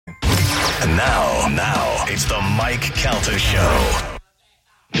Now, it's the Mike Calta Show.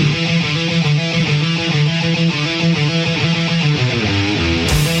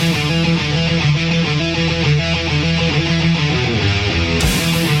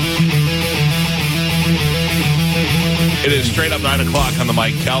 It is straight up 9 o'clock on the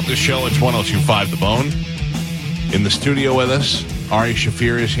Mike Calta Show. It's 102.5 The Bone. In the studio with us, Ari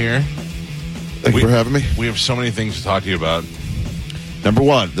Shaffir is here. Thank you for having me. We have so many things to talk to you about. Number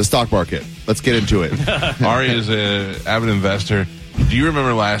one, the stock market. Let's get into it. Ari is an avid investor. Do you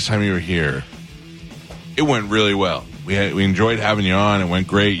remember last time you were here? It went really well. We enjoyed having you on. It went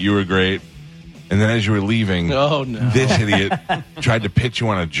great. You were great. And then as you were leaving, this idiot tried to pitch you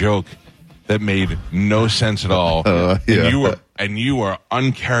on a joke that made no sense at all. And you were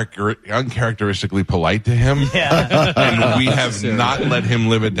uncharacteristically polite to him. Yeah. And we have not let him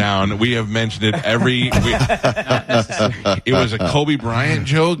live it down. We have mentioned it it was a Kobe Bryant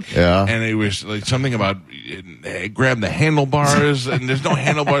joke. Yeah. And it was like something about grab the handlebars, and there's no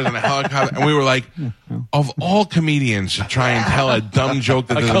handlebars in a helicopter. And we were like, of all comedians to try and tell a dumb joke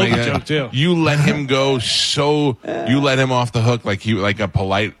that doesn't make sense, you let him go you let him off the hook like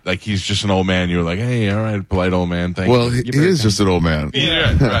he's just an old man. You were like, hey, all right, polite old man. Thank you. Well, he is just an old man.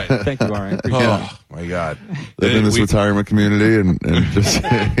 Yeah, right. Thank you, Ari. Oh, my God. Living in this retirement community and just,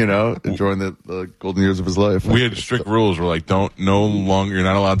 enjoying the golden years of his life. We had strict rules. We're like, you're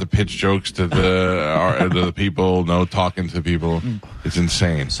not allowed to pitch jokes to the people, no talking to people. It's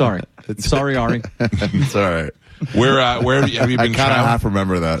insane. Sorry, Ari. It's all right. Where have you been? I kind of half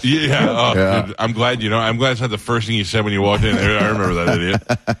remember that. Yeah. Dude, I'm glad I'm glad it's not the first thing you said when you walked in. I remember that idiot.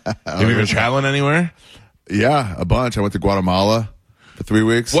 Have you been traveling anywhere? Yeah, a bunch. I went to Guatemala for 3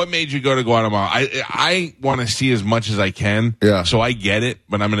 weeks. What made you go to Guatemala? I want to see as much as I can. Yeah. So I get it,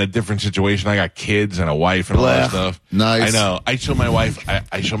 but I'm in a different situation. I got kids and a wife and all that stuff. Nice. I know. I showed my wife.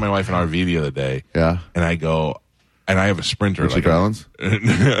 I showed my wife an RV the other day. Yeah. And I go, and I have a Sprinter. Richard Valens?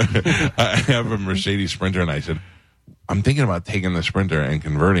 I have a Mercedes Sprinter, and I said, I'm thinking about taking the Sprinter and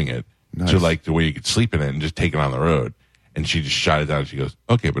converting it to like the way you could sleep in it and just take it on the road. And she just shot it down. She goes,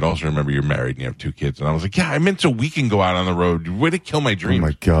 okay, but also remember you're married and you have 2 kids. And I was like, yeah, I meant so we can go out on the road. Way to kill my dreams. Oh,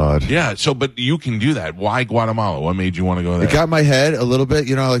 my God. Yeah, but you can do that. Why Guatemala? What made you want to go there? It got my head a little bit.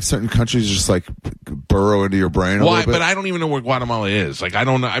 Like certain countries just like burrow into your brain a little bit. But I don't even know where Guatemala is. Like, I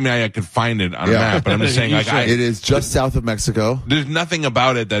don't know. I mean, I could find it on a map, but I'm just saying, it is just south of Mexico. There's nothing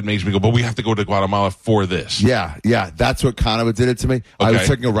about it that makes me go, but we have to go to Guatemala for this. Yeah. That's what kind of did it to me. Okay. I was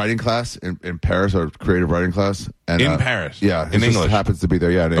taking a writing class in Paris, or creative writing class. And, in Paris? Yeah. In English? Happens to be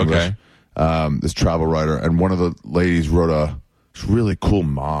there, in English. Okay. This travel writer, and one of the ladies wrote a really cool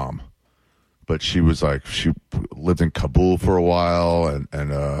mom, but she was like, she lived in Kabul for a while,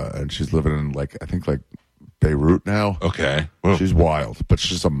 and she's living in I think Beirut now. Okay. Well, she's wild, but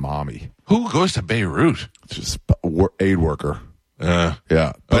she's just a mommy. Who goes to Beirut? Just aid worker. Yeah.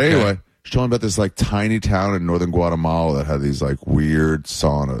 But anyway, she's telling about this tiny town in northern Guatemala that had these weird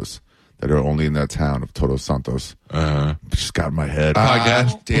saunas that are only in that town of Todos Santos. Just got in my head.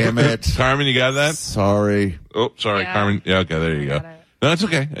 Gosh, damn it. Carmen, you got that? Sorry. Oh, sorry, yeah. Carmen. Yeah, okay, there you go. No, it's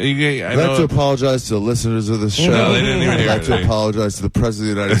okay. I'd like to apologize to the listeners of this show. No, they didn't even hear it. I'd like to apologize to the President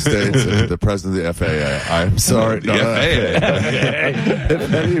of the United States and the President of the FAA. I'm sorry. The FAA.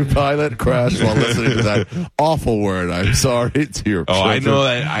 If any pilot crashed while listening to that awful word, I'm sorry to your children. I know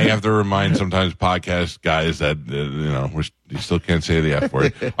that I have to remind sometimes podcast guys that, you still can't say the F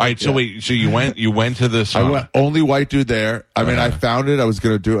word. All right, so wait, so you went to the sauna. I went, only white dude there. I mean, I found it. I was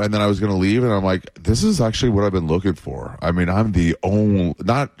going to do it, and then I was going to leave, and I'm like, this is actually what I've been looking for. I mean, I'm the only,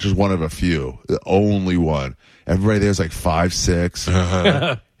 not just one of a few, the only one. Everybody there's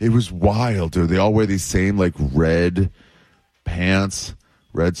 5'6". It was wild, dude. They all wear these same red pants,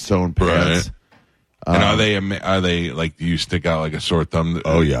 red stone pants. Right. And are they do you stick out like a sore thumb?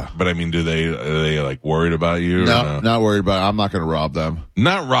 Oh yeah. But I mean, are they worried about you? No, not worried about it. I'm not going to rob them.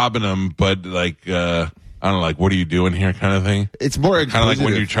 Not robbing them, but I don't know, what are you doing here kind of thing? It's more kind of like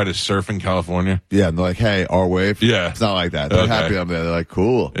when you try to surf in California. Yeah, and they're like, hey, our wave. Yeah. It's not like that. They're happy I'm there. They're like,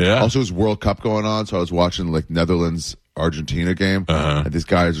 cool. Yeah. Also, it was World Cup going on, so I was watching Netherlands Argentina game, and these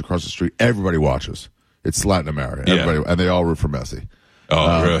guys across the street. Everybody watches. It's Latin America. Everybody, and they all root for Messi.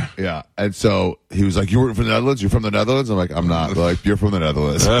 Oh, really? Yeah. And so he was like, you were from the Netherlands? You're from the Netherlands? I'm like, I'm not. They're like, you're from the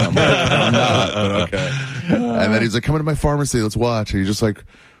Netherlands. I'm like, I'm not, but okay. And then he's like, come into my pharmacy. Let's watch. And you just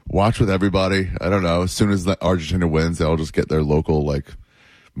watch with everybody. I don't know. As soon as Argentina wins, they all just get their local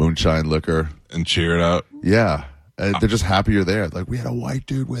moonshine liquor. And cheer it out. Yeah. And they're just happy you're there. We had a white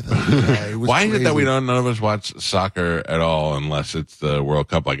dude with us. It was Why crazy. is it that none of us watch soccer at all unless it's the World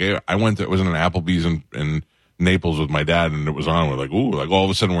Cup? I was in an Applebee's in Naples with my dad, and it was on. We're like, ooh, like all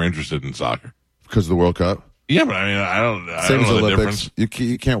of a sudden we're interested in soccer because of the World Cup. Yeah, but I mean, I don't Same as know the Olympics. difference.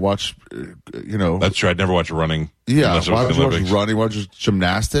 You can't watch, That's true. I'd never watch running. Yeah, why would you watch running? Watch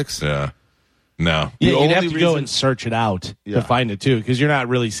gymnastics? Yeah. No. Yeah, you'd have to go and search it out to find it, too, because you're not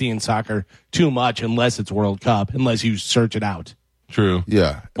really seeing soccer too much unless it's World Cup, unless you search it out. True.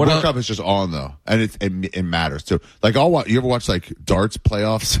 Yeah. World Cup is just on, though, and it matters, too. Like, you ever watch, like, darts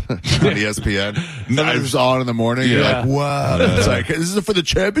playoffs on ESPN? Sometimes it's on in the morning. Yeah. You're like, wow. Yeah. It's like, this is for the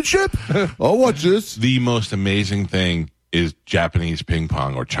championship? I'll watch this. The most amazing thing is Japanese ping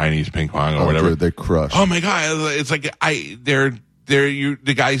pong or Chinese ping pong or whatever. Dude, they crush. Oh, my God. It's like,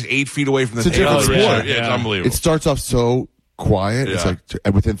 the guy's 8 feet away from the table. It's a different sport. Yeah, it's unbelievable. It starts off so quiet. Yeah. It's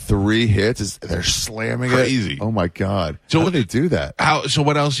like within 3 hits, they're slamming Crazy. it. Oh my God! So how do they do that? So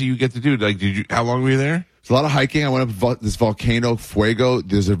what else do you get to do? Like, how long were you there? There's a lot of hiking. I went up this volcano, Fuego.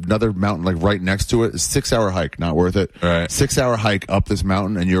 There's another mountain like right next to it. It's a 6-hour hike, not worth it. Right. 6-hour hike up this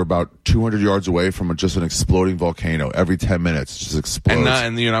mountain, and you're about 200 yards away from just an exploding volcano. Every 10 minutes, it just explodes.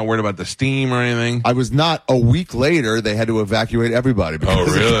 And you're not worried about the steam or anything? I was not. A week later, they had to evacuate everybody. Oh,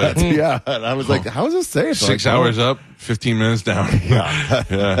 really? Yeah. And I was like, how is this safe? 6 hours up, 15 minutes down. Yeah.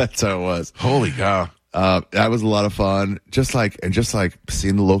 That's how it was. Holy cow. That was a lot of fun. Just like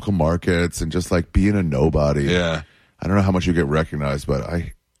seeing the local markets and just like being a nobody. Yeah. I don't know how much you get recognized, but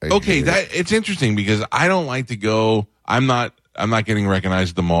it's interesting because I don't like to go. I'm not getting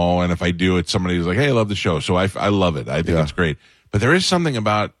recognized at the mall, and if I do, it's somebody who's like, "Hey, I love the show," so I love it. I think it's great. But there is something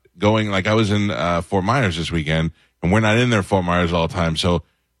about going. Like I was in Fort Myers this weekend, and we're not in there Fort Myers all the time, so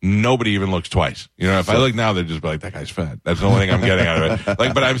nobody even looks twice. If I look now, they'd just be like, "That guy's fat." That's the only thing I'm getting out of it.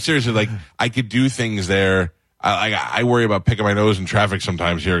 Like, but I'm seriously like, I could do things there. I worry about picking my nose in traffic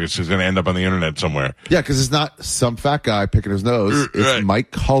sometimes here because it's going to end up on the internet somewhere. Yeah, because it's not some fat guy picking his nose. It's Mike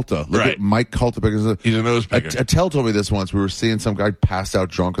Calta. Look at Mike Calta picking his nose. He's a nose picker. Attell told me this once. We were seeing some guy passed out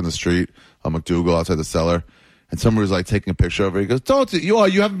drunk on the street on McDougal outside the cellar. And someone was like taking a picture of it. He goes,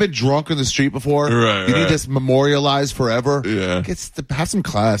 you haven't been drunk on the street before? Right, you need this memorialized forever? Yeah. Have some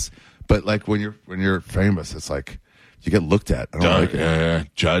class. But like when you're famous, it's like you get looked at. I don't like it. Yeah.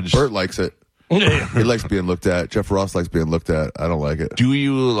 Judged. Bert likes it. He likes being looked at. Jeff Ross likes being looked at. I don't like it. Do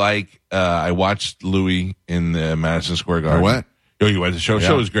you like, I watched Louis in the Madison Square Garden. I went. Oh, you went to the show? Yeah.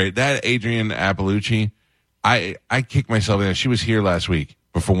 Show was great. That Adrienne Appalucci, I kicked myself in. She was here last week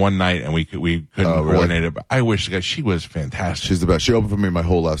for one night, and we couldn't coordinate it. But I wish she was fantastic. She's the best. She opened for me my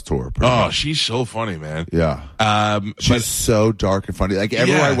whole last tour. Much. She's so funny, man. Yeah. She's so dark and funny. Like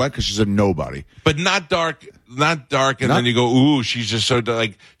everywhere I went, because she's a nobody. But not dark, and then you go, ooh, she's just so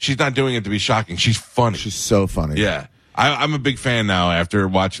like she's not doing it to be shocking. She's funny. She's so funny. Yeah, I'm a big fan now after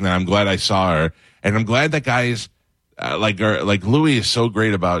watching that. I'm glad I saw her, and I'm glad that guys like Louis is so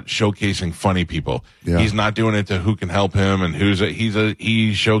great about showcasing funny people. Yeah. He's not doing it to who can help him and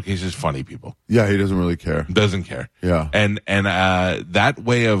he showcases funny people. Yeah, he doesn't really care. Doesn't care. Yeah, and that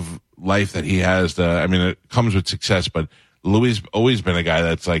way of life that he has, it comes with success, but Louis always been a guy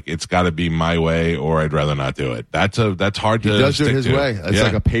that's like, it's got to be my way or I'd rather not do it. That's hard to He does do stick it his to. way. It's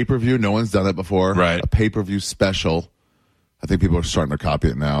like a pay-per-view. No one's done it before. Right. A pay-per-view special. I think people are starting to copy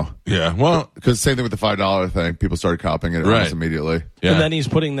it now. Yeah. Well, because same thing with the $5 thing. People started copying it almost immediately. Yeah. And then he's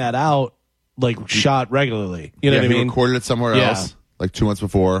putting that out like shot regularly. You know what I mean? He recorded it somewhere else like 2 months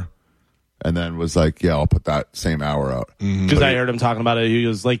before. And then was like, I'll put that same hour out. Because I heard him talking about it. He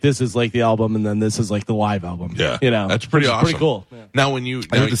was like, this is like the album, and then this is like the live album. Yeah. That's pretty awesome. Pretty cool. Yeah. Now, I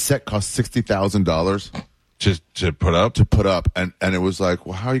heard the set cost $60,000 to put up? To put up. And it was like,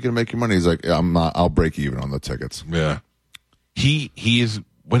 well, how are you going to make your money? He's like, I'm not, I'll break even on the tickets. Yeah. He is,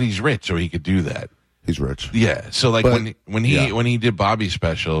 but he's rich, so he could do that. He's rich. Yeah. So like when he did Bobby's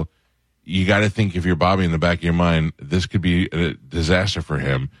special, you got to think if you're Bobby in the back of your mind, this could be a disaster for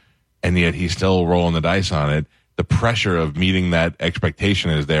him. And yet he's still rolling the dice on it. The pressure of meeting that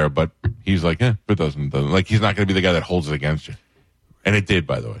expectation is there, but he's like, if it doesn't. Like, he's not going to be the guy that holds it against you. And it did,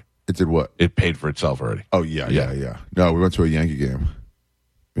 by the way. It did what? It paid for itself already. Oh, yeah. No, we went to a Yankee game.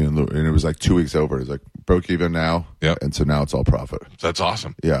 And it was like 2 weeks over. It was like, broke even now. Yep. And so now it's all profit. That's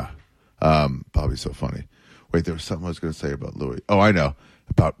awesome. Yeah. Bobby's so funny. Wait, there was something I was going to say about Louis. Oh, I know.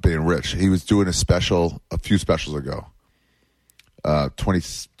 About being rich. He was doing a few specials ago.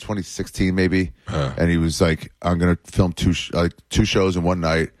 2016 maybe, and he was like, I'm gonna film two shows in one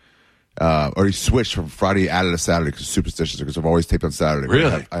night, or he switched from Friday, added a Saturday because superstitious, because I've always taped on Saturday.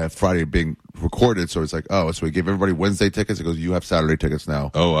 Really? I have Friday being recorded, so it's like, so he gave everybody Wednesday tickets. He goes, you have Saturday tickets now.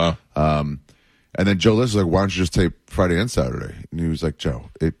 Oh wow. And then Joe List was like, why don't you just tape Friday and Saturday? And he was like, Joe,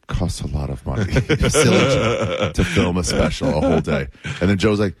 it costs a lot of money to film a special a whole day. And then Joe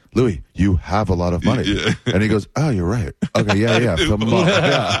was like, Louis, you have a lot of money. Yeah. And he goes, oh, you're right. Okay, yeah. Film them all.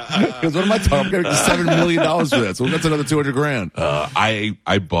 Yeah. He goes, what am I talking? I'm getting $7 million for this. Well, that's another $200,000.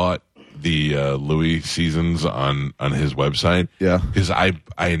 I bought the Louis seasons on his website. Yeah. Because I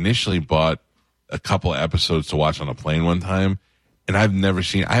initially bought a couple of episodes to watch on a plane one time. And I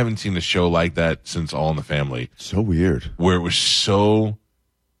haven't seen a show like that since All in the Family. So weird. Where it was so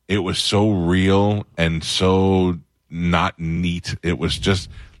real and so not neat. It was just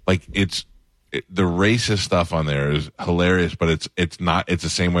like the racist stuff on there is hilarious, but it's the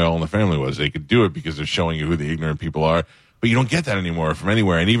same way All in the Family was. They could do it because they're showing you who the ignorant people are. But you don't get that anymore from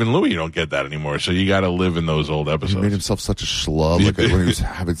anywhere. And even Louis, you don't get that anymore. So you got to live in those old episodes. He made himself such a schlub. Like when he was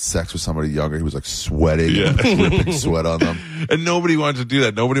having sex with somebody younger, he was like sweating and dripping sweat on them. And nobody wants to do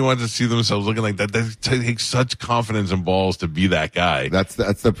that. Nobody wants to see themselves looking like that. That takes such confidence and balls to be that guy. That's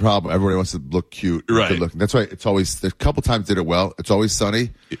the problem. Everybody wants to look cute. Right. Good looking. That's why it's always, a couple times did it well. It's Always Sunny,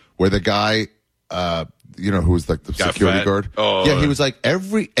 where the guy, who was like the security fat. guard. Oh. Yeah, he was like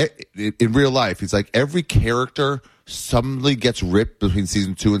in real life, he's like every character suddenly gets ripped between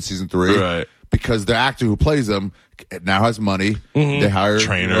season 2 and season 3. Right. Because the actor who plays him now has money. They hire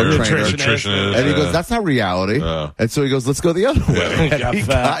trainer, nutritionist. And he goes, that's not reality. And so he goes, let's go the other way.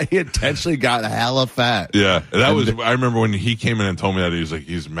 And he intentionally got hella fat. Yeah. I remember when he came in and told me that, he was like,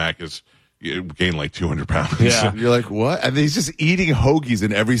 Mac is gained like 200 pounds. Yeah. You're like, what? And he's just eating hoagies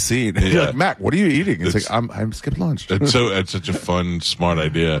in every scene. And you're like, Mac, what are you eating? It's like, I'm skipping lunch. It's such a fun, smart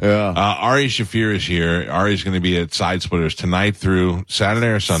idea. Yeah. Ari Shaffir is here. Ari's going to be at Side Splitters tonight through Saturday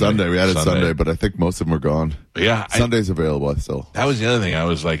or Sunday? Sunday. We added Sunday, but I think most of them are gone. Yeah. Sunday's available still. That was the other thing. I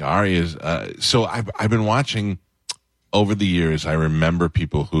was like, Ari is, so I've been watching over the years. I remember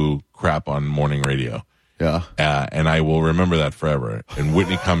people who crap on morning radio. Yeah. And I will remember that forever. And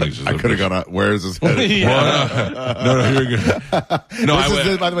Whitney Cummings is I could have gone on. Where is this headed? No, you're good. No,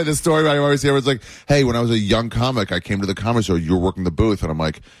 by the way, the story I always hear was like, hey, when I was a young comic, I came to the comedy store. You were working the booth. And I'm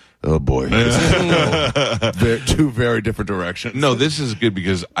like, oh, boy. Two very different directions. No, this is good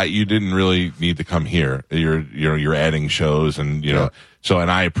because you didn't really need to come here. You're adding shows and, so,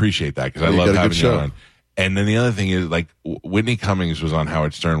 and I appreciate that because I love having you on. And then the other thing is, like, Whitney Cummings was on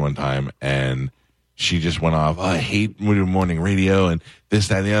Howard Stern one time and she just went off, I hate morning radio and this,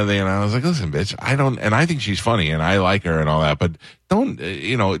 that, and the other thing. And I was like, listen, bitch, and I think she's funny and I like her and all that, but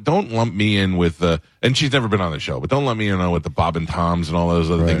don't lump me in with and she's never been on the show, but don't lump me in with the Bob and Toms and all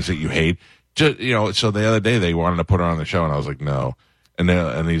those other things that you hate. Just, so the other day they wanted to put her on the show and I was like, no.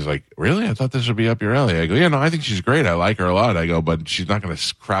 And he's like, really? I thought this would be up your alley. I go, yeah, no, I think she's great. I like her a lot. I go, but she's not going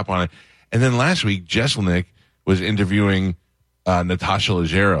to crap on it. And then last week, Jesselnick was interviewing Natasha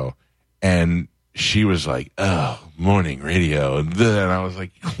Leggero and she was like, oh, morning radio. And I was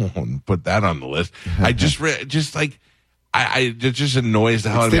like, come on, put that on the list. I just it just annoys the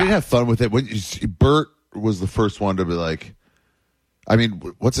hell out of me. They didn't have fun with it. Bert was the first one to be like, I mean,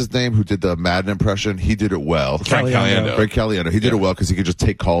 what's his name who did the Madden impression? He did it well. Frank Caliendo. He did it well because he could just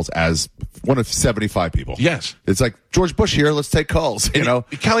take calls as one of 75 people. Yes. It's like, George Bush here, let's take calls,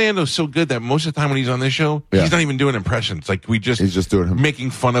 Caliendo's so good that most of the time when he's on this show, he's not even doing impressions. Like, he's just doing him.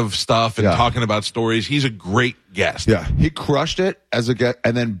 Making fun of stuff and talking about stories. He's a great guest. Yeah. He crushed it as a guest.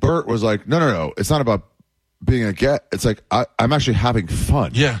 And then Bert was like, no. It's not about being a get. It's like, I'm actually having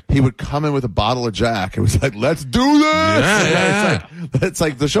fun. Yeah. He would come in with a bottle of Jack and was like, let's do this. Yeah. It's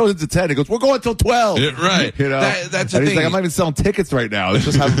like the show's into 10. He goes, we're going till 12. Yeah, right. That's the thing. He's like, I'm not even selling tickets right now. It's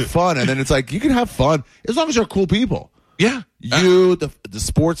just having fun. And then it's like, you can have fun as long as you're cool people. Yeah. The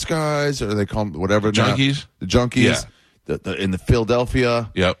sports guys, or they call them whatever. Junkies. The junkies. Yeah. In the Philadelphia.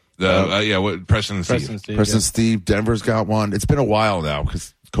 Yep. Preston and Steve. Denver's got one. It's been a while now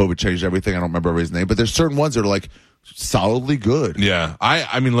because COVID changed everything. I don't remember everybody's name, but there's certain ones that are like solidly good. Yeah.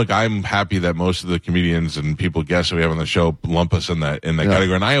 I mean, look, I'm happy that most of the comedians and people guests that we have on the show lump us in that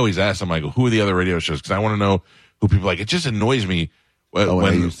category. And I always ask them, I go, who are the other radio shows? Because I want to know who people like. It just annoys me.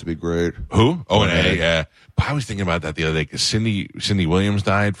 O&A used to be great. Who? O&A, yeah. But I was thinking about that the other day because Cindy Williams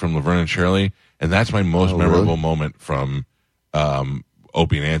died from Laverne and Shirley, and that's my most memorable moment from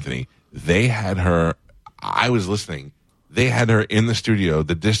Opie and Anthony. They had her. I was listening. They had her in the studio,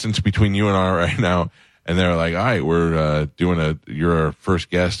 the distance between you and I right now, And they're like, all right, we're you're our first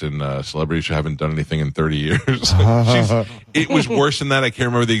guest in celebrities who haven't done anything in 30 years. It was worse than that. I can't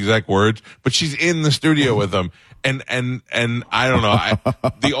remember the exact words, but she's in the studio with them. And I don't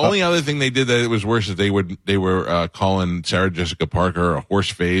know. The only other thing they did that was worse is they were calling Sarah Jessica Parker a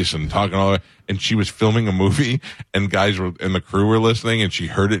horse face and talking all that. And she was filming a movie, and guys and the crew were listening, and she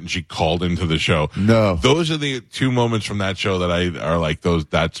heard it, and she called into the show. No, those are the two moments from that show that I are like those.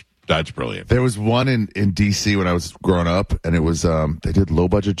 That's brilliant. There was one in DC when I was growing up, and it was they did low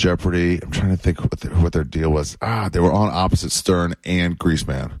budget Jeopardy. I'm trying to think what their deal was. They were on opposite Stern and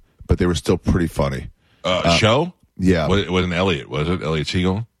Greaseman, but they were still pretty funny. Show? Yeah. It wasn't Elliot, was it? Elliot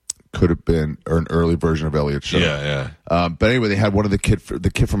Siegel? Could have been, or an early version of Elliot's show. Yeah. But anyway, they had one of the kid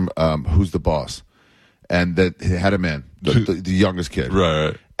from Who's the Boss, and that they had him in the youngest kid,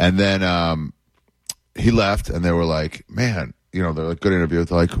 right? And then he left, and they were like, "Man, they're like good interview."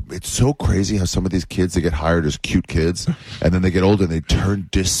 They're like, "It's so crazy how some of these kids they get hired as cute kids, and then they get older and they turn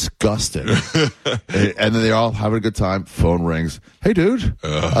disgusting." and then they're all having a good time. Phone rings. Hey, dude,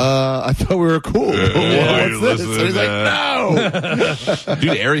 I thought we were cool. What's this? And he's like, "No."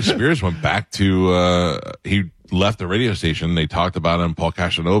 Dude, Ari Spears went back to he left the radio station. They talked about him, Paul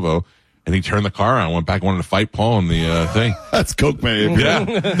Casanovo, and he turned the car around, went back, wanted to fight Paul in the thing. That's coke, man.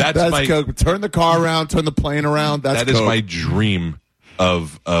 Yeah, that's coke. Turn the car around, turn the plane around. That is my dream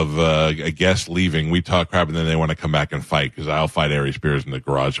of a guest leaving. We talk crap, and then they want to come back and fight, because I'll fight Ari Spears in the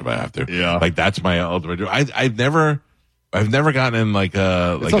garage if I have to. Yeah, like that's my ultimate dream. I've never gotten in like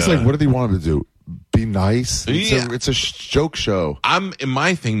a. It's also like, what do they want him to do? Be nice. It's a joke show. I'm in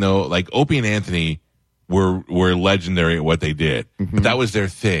my thing though. Like Opie and Anthony were legendary at what they did, but that was their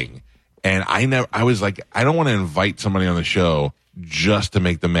thing. And I was like, I don't want to invite somebody on the show just to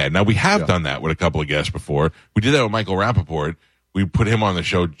make them mad. Now, we have done that with a couple of guests before. We did that with Michael Rappaport. We put him on the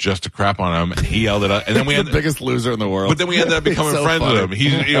show just to crap on him. He yelled it up, and then we had the biggest loser in the world. But then we ended up becoming so friends funny. with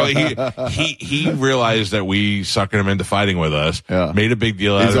him. He realized that we suckered him into fighting with us. Yeah. Made a big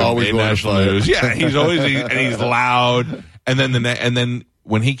deal out of it. Made national news. Yeah, he's loud. And then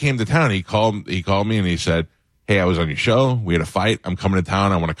when he came to town, he called me and he said, "Hey, I was on your show. We had a fight. I'm coming to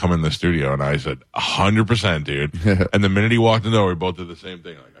town. I want to come in the studio." And I said, 100%, dude. And the minute he walked in the door, we both did the same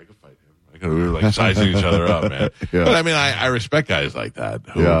thing. Like, I could fight him. We were like sizing each other up, man. Yeah. But I mean, I respect guys like that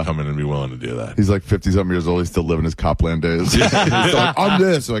who come in and be willing to do that. He's like 50-something years old. He's still living his Copland days. He's like, I'm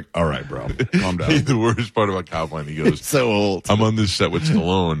this. I'm like, all right, bro. Calm down. The worst part about Copland, he goes, so old. I'm on this set with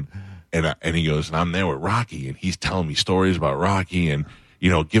Stallone. And he goes, and I'm there with Rocky. And he's telling me stories about Rocky and,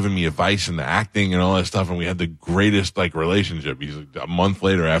 giving me advice in the acting and all that stuff. And we had the greatest, relationship. He's like, a month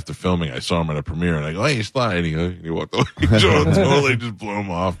later after filming, I saw him at a premiere and I go, "Hey, Sly." And he walked away. Totally just blew him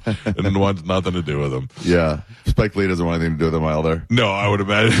off and wants nothing to do with him. Yeah. Spike Lee doesn't want anything to do with him either. No, I would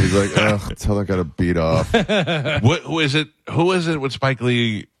imagine. He's like, tell that guy to beat off. Who is it with Spike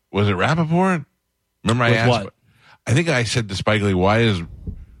Lee? Was it Rappaport? Remember I asked? What? I think I said to Spike Lee, why does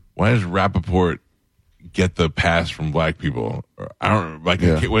Rappaport get the pass from black people? I don't was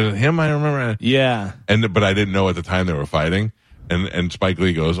it him? I remember. Yeah. But I didn't know at the time they were fighting. And Spike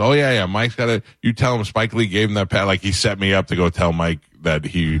Lee goes, "Oh yeah, Mike's got to." You tell him Spike Lee gave him that pass. Like he set me up to go tell Mike that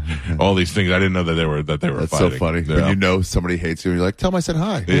all these things. I didn't know that they were That's fighting. so funny. Yeah. When somebody hates you, and you're like, "Tell him I said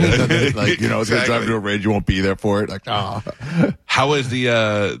hi." Yeah. It's going to drive to a rage. You won't be there for it. Like, How was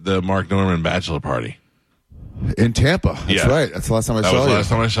the Mark Norman bachelor party? In Tampa. That's right. That's the last time I saw you. That was the last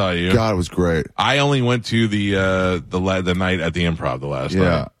time I saw you. God, it was great. I only went to the night at the Improv, the last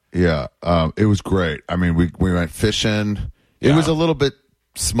night. Yeah. It was great. I mean, we went fishing. It was a little bit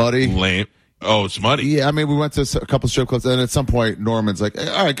smutty. Lame. Oh, smutty. Yeah, I mean, we went to a couple strip clubs, and at some point, Norman's like, "Hey,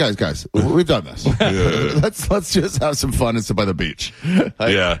 all right, guys, we've done this. Let's just have some fun and sit by the beach."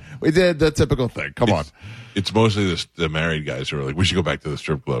 We did the typical thing. Come on. It's mostly the married guys who are like, "We should go back to the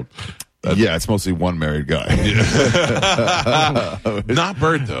strip club." It's mostly one married guy. Not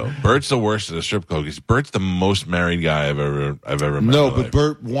Bert though. Bert's the worst at the strip club because Bert's the most married guy I've ever met. No, but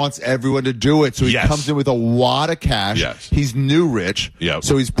Bert wants everyone to do it, so he comes in with a wad of cash. Yes. He's new rich,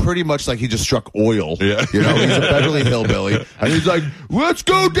 so he's pretty much like he just struck oil. Yeah. He's a Beverly Hillbilly, and he's like, "Let's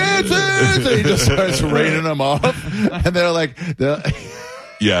go dancing!" And he just starts raining them off, and they're like,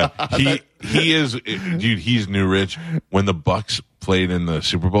 Yeah, he is, dude. He's new rich. When the Bucks played in the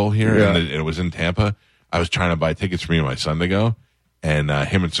Super Bowl here, and it was in Tampa, I was trying to buy tickets for me and my son to go, and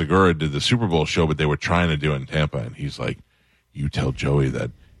him and Segura did the Super Bowl show, but they were trying to do it in Tampa, and he's like, "You tell Joey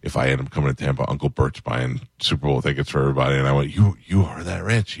that if I end up coming to Tampa, Uncle Bert's buying Super Bowl tickets for everybody. And I went, you are that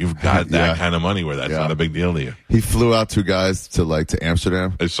rich. You've got that kind of money where that's not a big deal to you. He flew out 2 guys to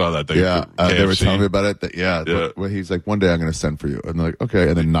Amsterdam. I saw that thing. Yeah, they were telling me about it. Where he's like, one day I'm going to send for you. And they're like, okay.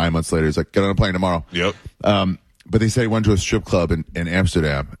 And then 9 months later, he's like, get on a plane tomorrow. Yep. But they said he went to a strip club in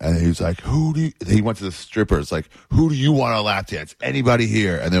Amsterdam, and he was like, he went to the strippers, like, who do you want to lap dance? Anybody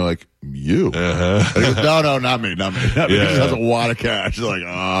here? And they're like, you. And he goes, no, not me. He just has a wad of cash. He's like,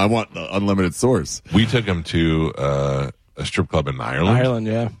 I want the unlimited source. We took him to a strip club in Ireland. Ireland,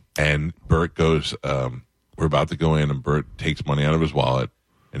 yeah. And Bert goes, we're about to go in, and Bert takes money out of his wallet,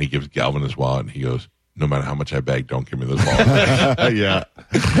 and he gives Galvin his wallet, and he goes, no matter how much I beg, don't give me this wallet. Yeah.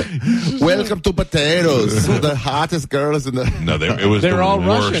 Welcome to Potatoes. The hottest girls in the... No, they're all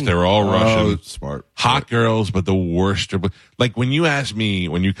worst. Russian. They're all Russian. Oh, smart. Hot girls, but the worst. Like when you ask me,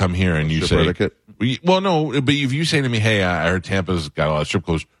 when you come here and you say... etiquette? Well, no, but if you say to me, hey, I heard Tampa's got a lot of strip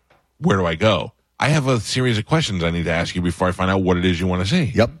clubs, where do I go? I have a series of questions I need to ask you before I find out what it is you want to see.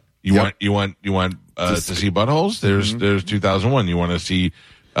 Yep. You want to see buttholes? There's 2001. You want to see...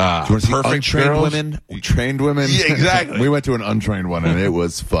 Do you want to see untrained girls? women? Trained women? Yeah, exactly. We went to an untrained one, and it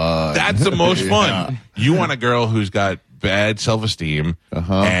was fun. That's the most fun. You want a girl who's got bad self-esteem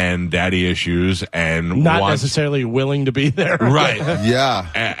and daddy issues and not necessarily willing to be there. Right. Yeah.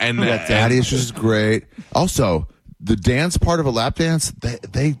 And daddy issues is great. Also, the dance part of a lap dance,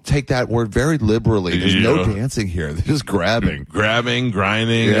 they take that word very liberally. There's no dancing here. They're just grabbing,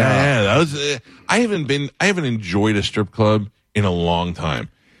 grinding. Yeah. That was. I haven't enjoyed a strip club in a long time.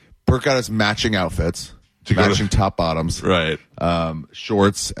 Bert got us matching outfits, matching top bottoms, right?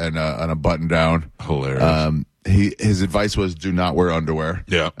 Shorts and a button down. Hilarious. His advice was do not wear underwear.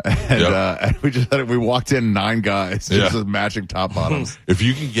 Yeah, and we walked in 9 guys just with matching top bottoms. If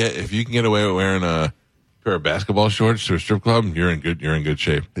you can get away with wearing a pair of basketball shorts to a strip club, you're in good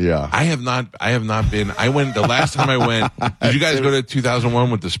shape. Yeah, I have not been. I went the last time I went. Did you guys go to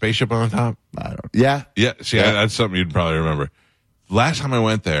 2001 with the spaceship on the top? I don't. Yeah. See, that's something you'd probably remember. Last time I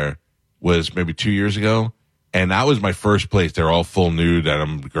went there was maybe 2 years ago, and that was my first place. They're all full nude,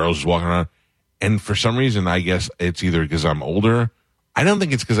 and girls just walking around. And for some reason, I guess it's either because I'm older. I don't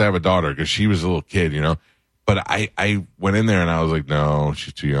think it's because I have a daughter, because she was a little kid, But I went in there and I was like, no,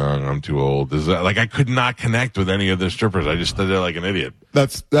 she's too young. I'm too old. I could not connect with any of the strippers. I just stood there like an idiot.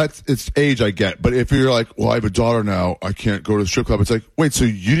 That's it's age I get. But if you're like, well, I have a daughter now, I can't go to the strip club. It's like, wait, so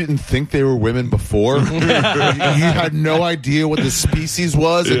you didn't think they were women before? You had no idea what the species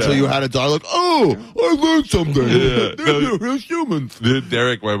was until you had a daughter. Like, oh, I learned something. Yeah. They're humans.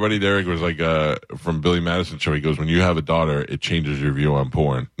 Derek, my buddy Derek was like, from Billy Madison show. He goes, when you have a daughter, it changes your view on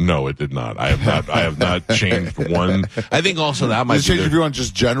porn. No, it did not. I have not changed one. I think also that might change your view on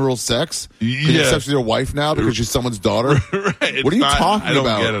just general sex. Can you have sex with your wife now because she's someone's daughter? Right. What are you talking I don't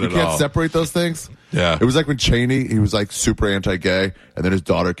about? Get it you at can't all. separate those things. Yeah. It was like when Cheney, he was like super anti-gay, and then his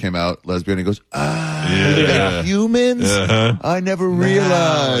daughter came out lesbian. And he goes, they're humans? I never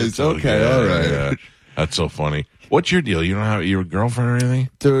realized. Okay, all right. Yeah. That's so funny. What's your deal? You don't have your girlfriend or anything?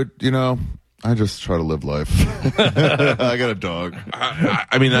 Dude, I just try to live life. I got a dog.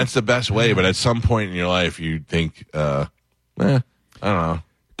 I mean, that's the best way, but at some point in your life, you think, I don't know.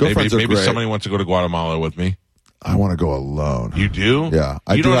 Maybe somebody wants to go to Guatemala with me. I want to go alone. You do? Yeah.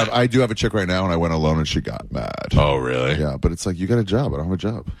 I do have a chick right now, and I went alone, and she got mad. Oh, really? Yeah, but it's like, you got a job. I don't have a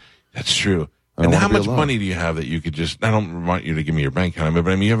job. That's true. And how much money do you have that you could just, I don't want you to give me your bank account, but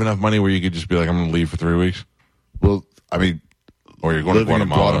I mean, you have enough money where you could just be like, I'm going to leave for 3 weeks? Well, I mean, or you're going to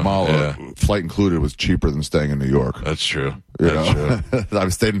Guatemala. Flight included, was cheaper than staying in New York. That's true. True.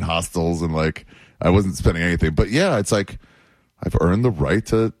 I've stayed in hostels, and I wasn't spending anything. But yeah, it's like, I've earned the right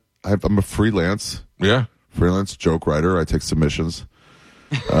to, I'm a freelance. Yeah. Freelance joke writer. I take submissions.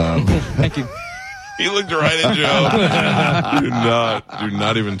 Thank you. He looked right at Joe. Do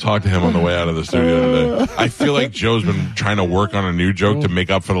not even talk to him on the way out of the studio today. I feel like Joe's been trying to work on a new joke to make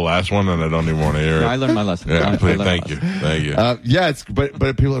up for the last one, and I don't even want to hear it. No, I learned my lesson. Yeah, please, thank you. Yeah,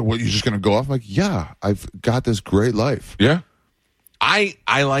 but people are like, "What? You're just going to go off?" I'm like, yeah, I've got this great life. Yeah, I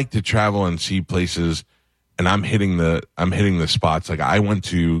like to travel and see places, and I'm hitting the spots. Like I went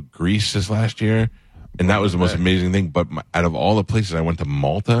to Greece this last year, and that was the most amazing thing. But out of all the places, I went to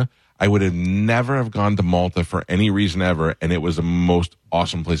Malta. I would have never have gone to Malta for any reason ever, and it was the most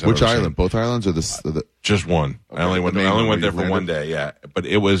awesome place I've ever seen. Which island? Both islands or the just one? Okay, I only went there for one day. Yeah, but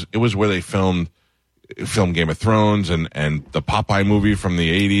it was where they filmed Game of Thrones and the Popeye movie from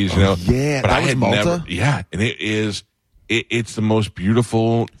the 80s. Yeah, but that was Malta. And it's the most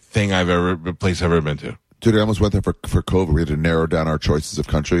beautiful thing I've ever been to. Dude, I almost went there for COVID. We had to narrow down our choices of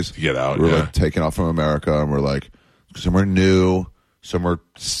countries to get out. We were like taking off from America, and we're like somewhere new. Some are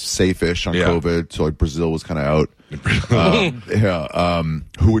safe-ish on COVID. So like Brazil was kind of out.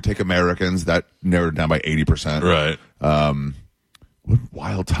 Who would take Americans? That narrowed down by 80%. Right. What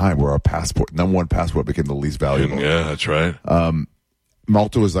wild time where our number one passport became the least valuable. Yeah, that's right.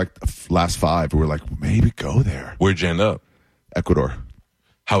 Malta was like last 5. We were like, maybe go there. Where'd you end up? Ecuador.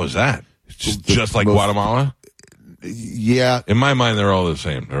 How was that? Just like Guatemala? Yeah. In my mind, they're all the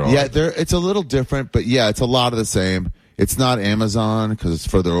same. It's a little different, but yeah, it's a lot of the same. It's not Amazon because it's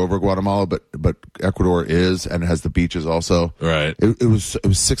further over Guatemala, but Ecuador is, and it has the beaches also. Right. It was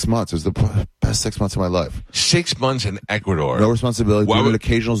 6 months. It was the best 6 months of my life. 6 months in Ecuador. No responsibility. We had an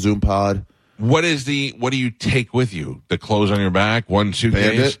occasional Zoom pod. What do you take with you? The clothes on your back? One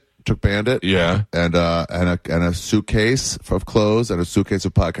suitcase? Took Bandit. Yeah. And a suitcase of clothes and a suitcase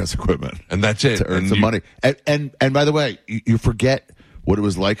of podcast equipment. And that's it. To earn some money. And by the way, you forget what it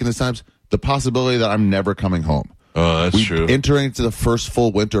was like in these times. The possibility that I'm never coming home. Oh, that's true. Entering into the first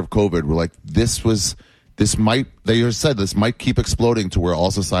full winter of COVID, we're like, this might keep exploding to where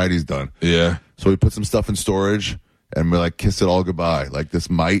all society's done. Yeah. So we put some stuff in storage and we're like, kiss it all goodbye. Like, this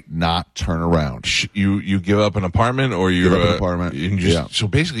might not turn around. You give up an apartment or you give up an apartment. So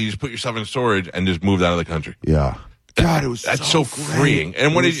basically you just put yourself in storage and just moved out of the country. Yeah. God, that's so freeing.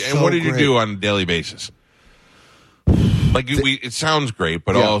 And what did you do on a daily basis? Like it sounds great,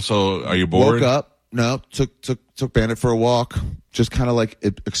 but also are you bored? Woke up. No, took Bandit for a walk. Just kind of like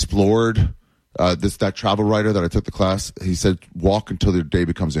explored. That travel writer that I took the class, he said, walk until your day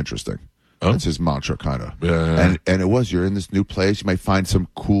becomes interesting. Oh. That's his mantra, kind of. Yeah. And it was, you're in this new place. You might find some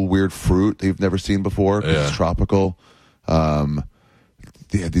cool, weird fruit that you've never seen before. Yeah. It's tropical.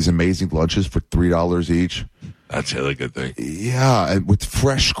 They had these amazing lunches for $3 each. That's a really good thing. Yeah, and with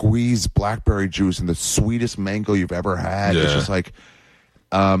fresh squeezed blackberry juice and the sweetest mango you've ever had. Yeah. It's just like...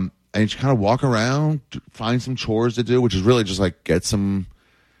 and you kind of walk around, find some chores to do, which is really just like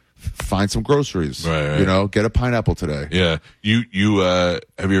find some groceries. Right. You know, get a pineapple today. Yeah. You have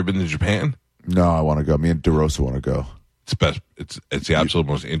you ever been to Japan? No, I want to go. Me and DeRosa want to go. It's best. It's the absolute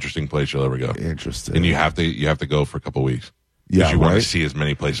most interesting place you'll ever go. Interesting. And you have to go for a couple of weeks. Yeah, you want to see as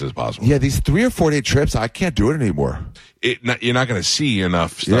many places as possible. Yeah, these 3 or 4 day trips, I can't do it anymore. You're not going to see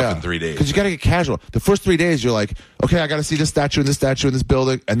enough stuff in 3 days. Because you got to get casual. The first 3 days, you're like, okay, I got to see this statue and this statue in this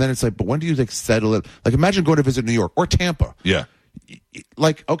building. And then it's like, but when do you like settle it? Like, imagine going to visit New York or Tampa. Yeah.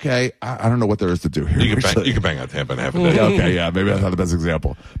 Like, okay, I don't know what there is to do here. You can bang out Tampa in half a day. Okay, yeah, maybe that's not the best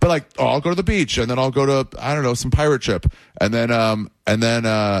example. But like, I'll go to the beach and then I'll go to, I don't know, some pirate ship. And then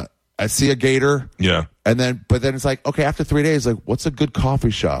I see a gator. Yeah. But then it's like, okay, after 3 days, like, what's a good coffee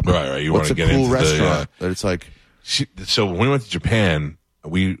shop? Right. You want to get cool into restaurant? That it's like. So when we went to Japan, I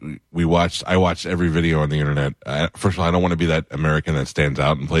watched every video on the internet. First of all, I don't want to be that American that stands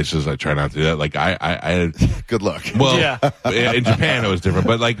out in places. I try not to do that. Like I had good luck. Well, in Japan it was different,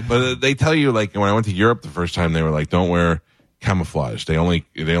 but they tell you, like, when I went to Europe the first time, they were like, don't wear camouflage. They only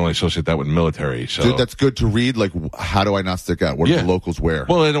associate that with military. So dude, that's good to read. Like, how do I not stick out? What do the locals wear?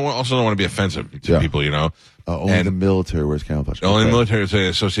 Well, they also don't want to be offensive to people, you know. Only the military wears camouflage. Only the military, they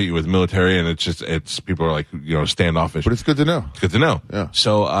associate you with military, and it's people are like, you know, standoffish. But it's good to know. It's good to know. Yeah.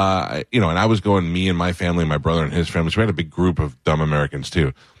 So, you know, and I was going, me and my family, my brother and his family. So we had a big group of dumb Americans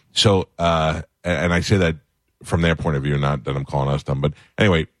too. So, and I say that from their point of view, not that I'm calling us dumb, but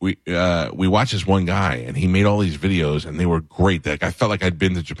anyway, we watched this one guy, and he made all these videos, and they were great. Like, I felt like I'd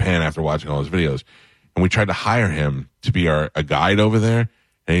been to Japan after watching all his videos, and we tried to hire him to be a guide over there,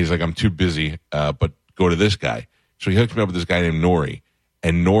 and he's like, I'm too busy, but go to this guy. So he hooked me up with this guy named Nori,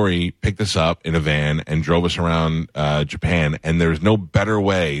 and Nori picked us up in a van and drove us around Japan, and there's no better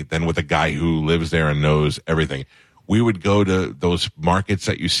way than with a guy who lives there and knows everything. We would go to those markets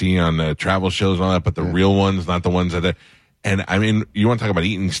that you see on the travel shows and all that, but the real ones, not the ones that. And I mean, you want to talk about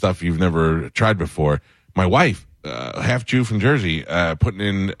eating stuff you've never tried before. My wife, half Jew from Jersey, putting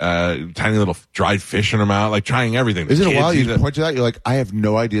in tiny little dried fish in her mouth, like trying everything. Isn't it wild? You point to that, you're like, I have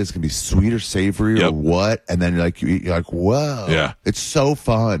no idea it's gonna be sweet or savory or what, and then like you eat, you're like, whoa, yeah, it's so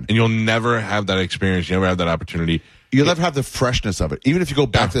fun. And you'll never have that experience. You never have that opportunity. You'll never have the freshness of it. Even if you go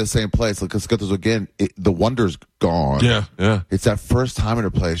back to the same place, like, let's get this again, the wonder's gone. Yeah. It's that first time in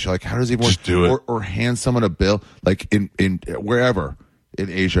a place. You're like, how does it even work? Just do it. Or hand someone a bill, like in wherever in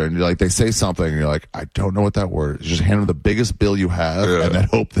Asia, and you're like, they say something, and you're like, I don't know what that word is. You just hand them the biggest bill you have, and then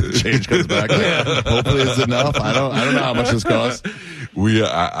hope that the change comes back. Hopefully it's enough. I don't know how much this costs.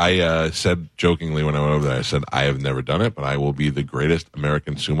 I said jokingly when I went over there, I said, I have never done it, but I will be the greatest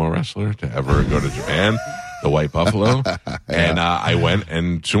American sumo wrestler to ever go to Japan. The White Buffalo, and I went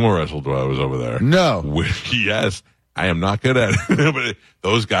and sumo wrestled while I was over there. No, yes, I am not good at it. But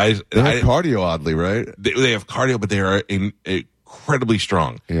those guys, they have cardio, oddly, right? They have cardio, but they are incredibly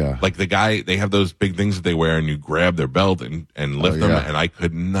strong. Yeah. Like they have those big things that they wear, and you grab their belt and lift them, and I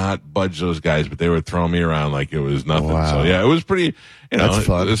could not budge those guys, but they were throwing me around like it was nothing. Wow. So yeah, it was pretty, That's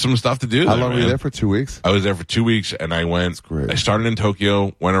fun. There's some stuff to do. How long were you there for? 2 weeks? I was there for 2 weeks, and I went. That's great. I started in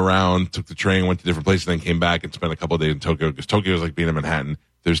Tokyo, went around, took the train, went to different places, then came back and spent a couple of days in Tokyo, because Tokyo is like being in Manhattan.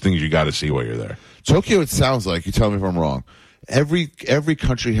 There's things you got to see while you're there. Tokyo, it sounds like, you tell me if I'm wrong, every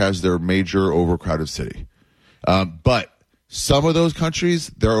country has their major overcrowded city. But some of those countries,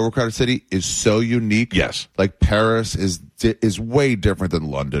 their overcrowded city is so unique. Yes. Like Paris is way different than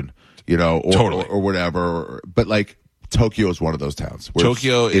London, or, Totally. or whatever. But like Tokyo is one of those towns. Where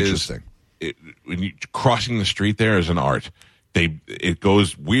Tokyo it's interesting. When you crossing the street there is an art. It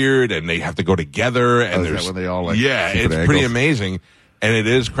goes weird, and they have to go together, and Is that when they all like it's stupid pretty angles? amazing, and it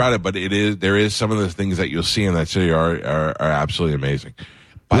is crowded, but there is some of the things that you'll see in that city are absolutely amazing.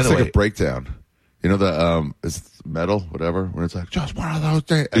 By It's the like way, a breakdown. The it's metal, whatever, when it's like, just one of those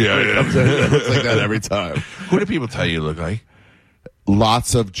days. Yeah. It's like that every time. who do people tell you look like?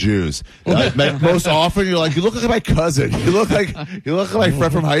 Lots of Jews. Most often, you're like, you look like my cousin. You look like my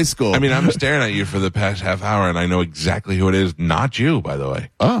friend from high school. I mean, I'm staring at you for the past half hour, and I know exactly who it is. Not you, by the way.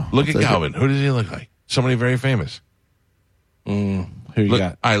 Oh, look I'll at take Calvin. Who does he look like? Somebody very famous. Who you Look,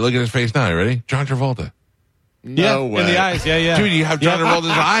 got? all right, look at his face now. You ready? John Travolta. no way. In the eyes. Yeah. Dude, you have John Travolta's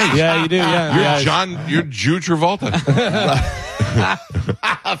eyes. Yeah, you do. Yeah. You're Jew Travolta.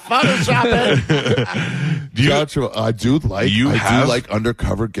 Photoshop it. I do like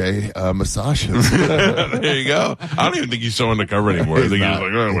undercover gay massages. There you go. I don't even think he's so undercover anymore. I think he's like,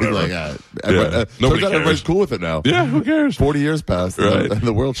 oh, whatever. Nobody Nobody cares. Everybody's cool with it now. Yeah, who cares? 40 years passed, Right. and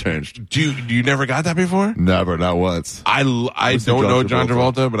the world changed. Do you never got that before? Never, not once. I Listen, don't John know John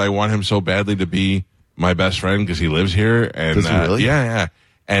Travolta. Travolta, but I want him so badly to be my best friend because he lives here. And Does he really? Yeah.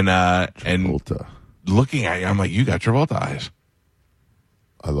 And Travolta. looking at you, I'm like, you got Travolta eyes.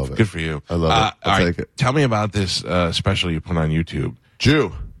 I love it. Good for you. I love it. All I'll right, take it. Tell me about this special you put on YouTube.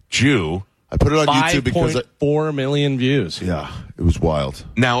 Jew. I put it on YouTube because 5.4 million views. yeah, it was wild.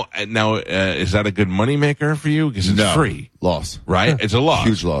 Now, is that a good moneymaker for you? Because it's free, Loss. right? It's a loss.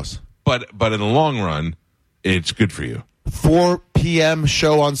 Huge loss. But in the long run, it's good for you. 4 p.m.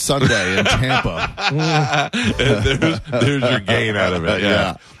 show on Sunday in Tampa. there's your gain out of it.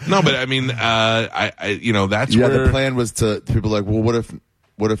 Yeah. No, but I mean, that's where the plan was to people are like, well,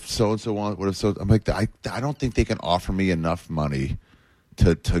 what if so and so want? What if so? I'm like, I don't think they can offer me enough money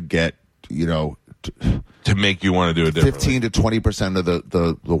to get to make you want to do it differently. 15 to 20% of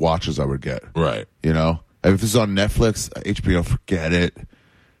the watches I would get. Right. If it's on Netflix, HBO, forget it.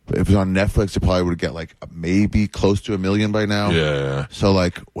 But if it's on Netflix, you probably would get like maybe close to 1 million by now. Yeah. So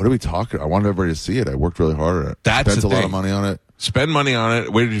like, what are we talking? I wanted everybody to see it. I worked really hard on it. That's Spent the a lot thing. of money on it. Spend money on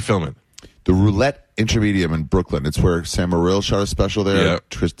it. Where did you film it? The Roulette Intermedium in Brooklyn. It's where Sam Morril shot a special there. Yep.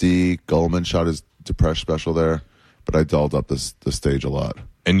 Tristy Gullman shot his Depression special there. But I dolled up the stage a lot.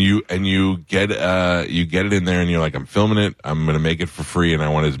 And you get it in there, and you're like, I'm filming it. I'm going to make it for free, and I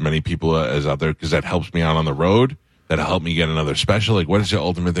want as many people as out there because that helps me out on the road. That'll help me get another special. Like, what is your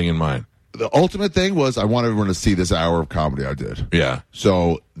ultimate thing in mind? The ultimate thing was I want everyone to see this hour of comedy I did. Yeah.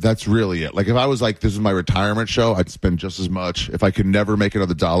 So that's really it. Like if I was like, this is my retirement show, I'd spend just as much. If I could never make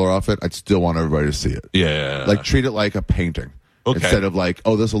another dollar off it, I'd still want everybody to see it. Yeah. Like treat it like a painting. Okay. Instead of like,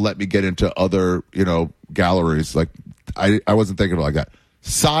 oh, this will let me get into other, galleries. Like I wasn't thinking of it like that.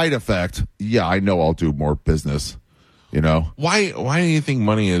 Side effect, yeah, I know I'll do more business. Why do you think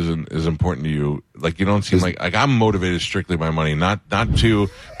money is important to you? Like you don't seem like I'm motivated strictly by money, not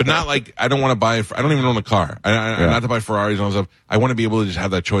like I don't want to buy. I don't even own a car. Not to buy Ferraris and all that stuff. I want to be able to just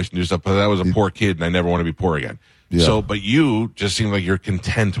have that choice and do stuff. But I was a poor kid, and I never want to be poor again. Yeah. So, but you just seem like you're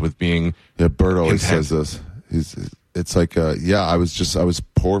content with being. Yeah, Bert always content. says this. It's like, I was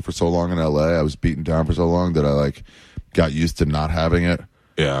poor for so long in LA. I was beaten down for so long that I like got used to not having it.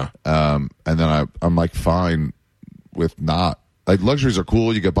 Yeah. And then I'm like fine with not. Like luxuries are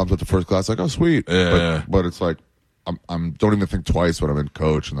cool. You get bumped up to first class, like, oh sweet. Yeah. But it's like I'm don't even think twice when I'm in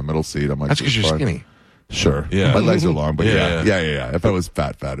coach in the middle seat. I'm like, That's because you're fine. skinny. Sure. Yeah. My legs are long, but Yeah. yeah. If I was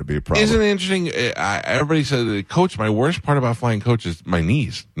fat, it'd be a problem. Isn't it interesting? Everybody says, Coach, my worst part about flying coach is my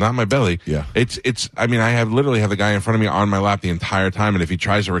knees, not my belly. Yeah. It's. I mean, I literally have the guy in front of me on my lap the entire time, and if he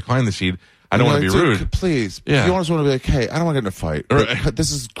tries to recline the seat, I don't want to be rude. Please. Yeah. You almost want to be like, hey, I don't want to get in a fight. Right. But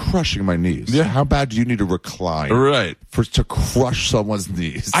this is crushing my knees. Yeah. How bad do you need to recline? Right. To crush someone's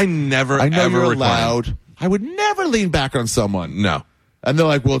knees? I never, I know ever you're recline. allowed. I would never lean back on someone. No. And they're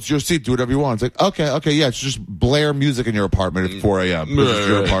like, well, it's your seat. Do whatever you want. It's like, okay, yeah. It's just blare music in your apartment at 4 a.m. This is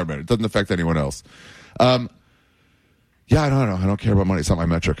your apartment. It doesn't affect anyone else. Yeah, I don't know. I don't care about money. It's not my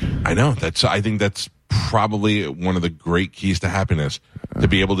metric. I know. I think that's probably one of the great keys to happiness, to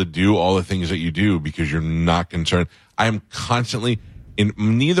be able to do all the things that you do because you're not concerned. I am constantly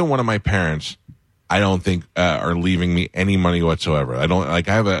neither one of my parents, I don't think, are leaving me any money whatsoever. I don't like.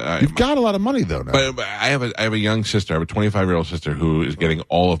 You've got a lot of money though. Now. But I have a young sister. I have a 25-year-old sister who is getting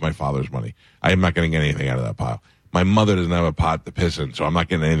all of my father's money. I am not getting anything out of that pile. My mother doesn't have a pot to piss in, so I'm not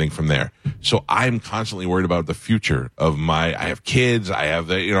getting anything from there. So I'm constantly worried about the future of I have kids, I have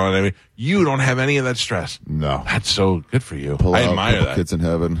you know what I mean? You don't have any of that stress. No. That's so good for you. Pull I out admire a couple that. kids in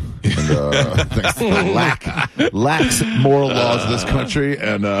heaven. And, thanks to the lax moral laws of this country.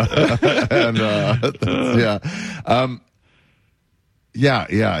 And yeah,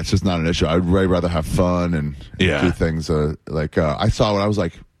 it's just not an issue. I'd way rather have fun and do things I saw when I was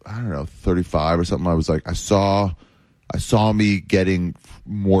like, I don't know, 35 or something. I was like, I saw me getting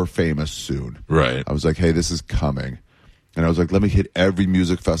more famous soon. Right. I was like, hey, this is coming. And I was like, let me hit every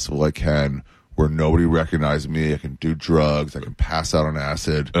music festival I can where nobody recognizes me. I can do drugs. I can pass out on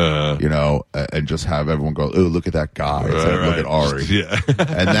acid, and just have everyone go, oh, look at that guy. Look at Ari. Yeah.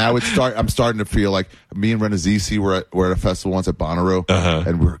 And now I'm starting to feel like me and Renazisi were at a festival once at Bonnaroo,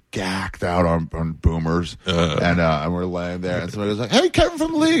 and we're gacked out on boomers, and we're laying there, and somebody was like, hey, Kevin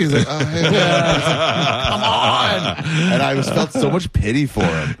from the League. He's like, oh, hey, man. Come on. And I just felt so much pity for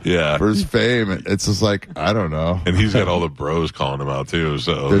him, for his fame. It's just like, I don't know. And he's got all the bros calling him out too.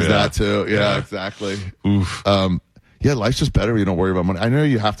 So there's that too. Yeah, exactly. Oof. Life's just better when you don't worry about money. I know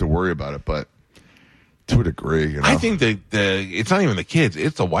you have to worry about it, but to a degree, I think that it's not even the kids;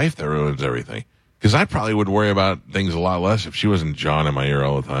 it's the wife that ruins everything. Because I probably would worry about things a lot less if she wasn't John in my ear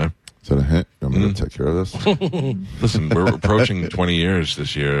all the time. Is that a hint? You want me to take care of this? Listen, we're approaching 20 years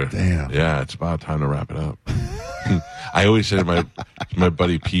this year. Damn. Yeah, it's about time to wrap it up. I always say to my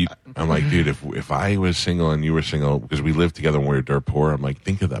buddy Pete, I'm like, dude, if I was single and you were single, because we lived together when we were dirt poor, I'm like,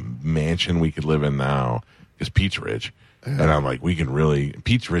 think of the mansion we could live in now, because Pete's rich. Yeah. And I'm like, we can really.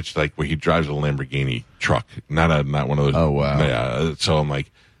 Pete's rich, like where he drives a Lamborghini truck, not one of those. Oh wow. Yeah. So I'm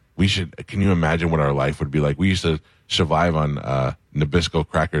like, we should. Can you imagine what our life would be like? We used to survive on Nabisco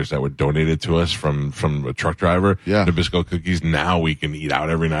crackers that were donated to us from a truck driver. Yeah. Nabisco cookies. Now we can eat out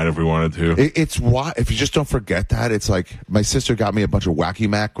every night if we wanted to. It's why, if you just don't forget that, it's like my sister got me a bunch of Wacky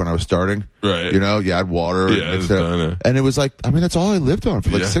Mac when I was starting. Right. You add water. And it was like, that's all I lived on for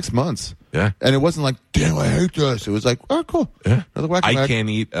like 6 months. Yeah. And it wasn't like, damn, I hate this. It was like, oh, cool. Yeah. Another Wacky Mac. I can't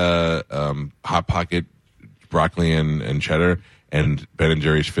eat Hot Pocket broccoli and cheddar and Ben &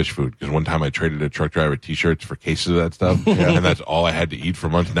 Jerry's fish food, because one time I traded a truck driver T-shirts for cases of that stuff, and that's all I had to eat for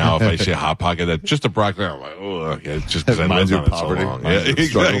months. Now if I see a Hot Pocket that's just a broccoli, I'm like, oh, yeah, it's just because I lived on it so long. Yeah,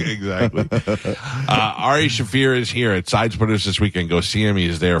 exactly. Ari Shaffir is here at Side Splitters this weekend. Go see him. He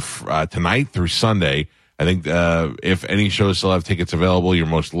is there tonight through Sunday. I think if any shows still have tickets available, you're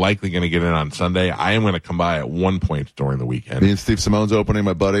most likely going to get in on Sunday. I am going to come by at one point during the weekend. Me and Steve Simone's opening,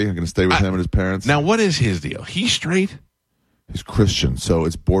 my buddy. I'm going to stay with him and his parents. Now, what is his deal? He's straight? He's Christian, so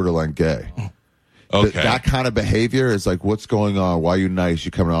it's borderline gay. Okay. That kind of behavior is like, what's going on? Why are you nice?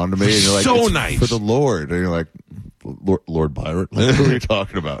 You coming on to me? And you're like, so it's nice. for the Lord. And you're like, Lord Byron? Like, what are you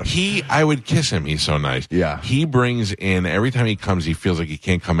talking about? I would kiss him. He's so nice. Yeah. He brings in, every time he comes, he feels like he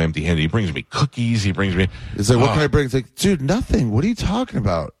can't come empty-handed. He brings me cookies. He brings me. It's like, what can I bring? It's like, dude, nothing. What are you talking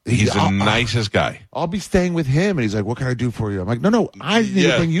about? He's the nicest guy. I'll be staying with him. And he's like, what can I do for you? I'm like, no, I need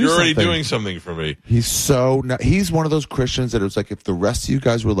to bring you you're something. already doing something for me. He's he's one of those Christians that it was like, if the rest of you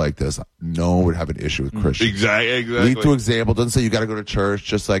guys were like this, no one would have an issue with Christians. Exactly. Lead to example. Doesn't say you got to go to church.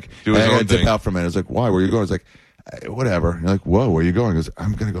 Just like, do his own dip thing. out for a minute. It's like, why? Where are you going? It's like, whatever. You're like, whoa, where are you going? He goes,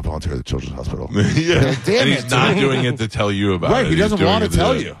 I'm going to go volunteer at the Children's Hospital. Yeah. Like, damn and he's not doing it to tell you about it. Right, he doesn't want to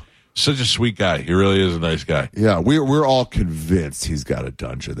tell you. Such a sweet guy. He really is a nice guy. Yeah, we're all convinced he's got a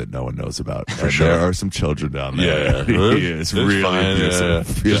dungeon that no one knows about. For sure. There are some children down there. Yeah. It's really fine.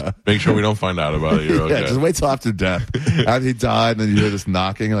 abusive. Yeah. Just make sure we don't find out about it. You're okay. Yeah, just wait till after death. After he died, and then you hear this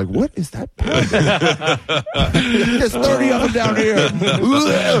knocking. You're like, what is that? There's 30 of them down here. 3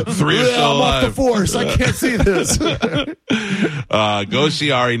 are still I'm off alive. the force. I can't see this. Go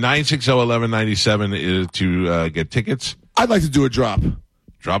see Ari. 960-1197 is to get tickets. I'd like to do a drop.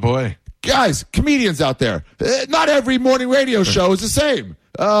 Drop away. Guys, comedians out there, not every morning radio show is the same.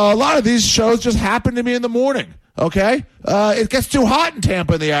 A lot of these shows just happen to me in the morning. Okay, it gets too hot in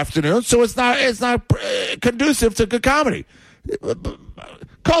Tampa in the afternoon, so it's not conducive to good comedy.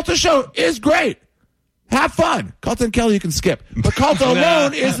 Calta show is great. Have fun. Calta and Kelly you can skip, but Calta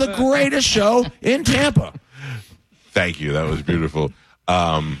alone is the greatest show in Tampa. Thank you. That was beautiful.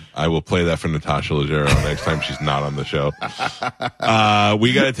 I will play that for Natasha Leggero next time she's not on the show.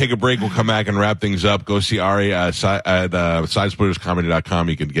 We got to take a break. We'll come back and wrap things up. Go see Ari at sidesplitterscomedy.com.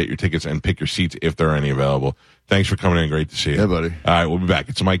 You can get your tickets and pick your seats if there are any available. Thanks for coming in. Great to see you. Yeah, buddy. All right, we'll be back.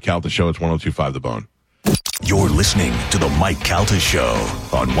 It's the Mike Calta Show. It's 102.5 The Bone. You're listening to the Mike Calta Show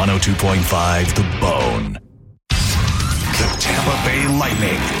on 102.5 The Bone. The Tampa Bay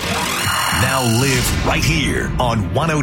Lightning now live right here on 102.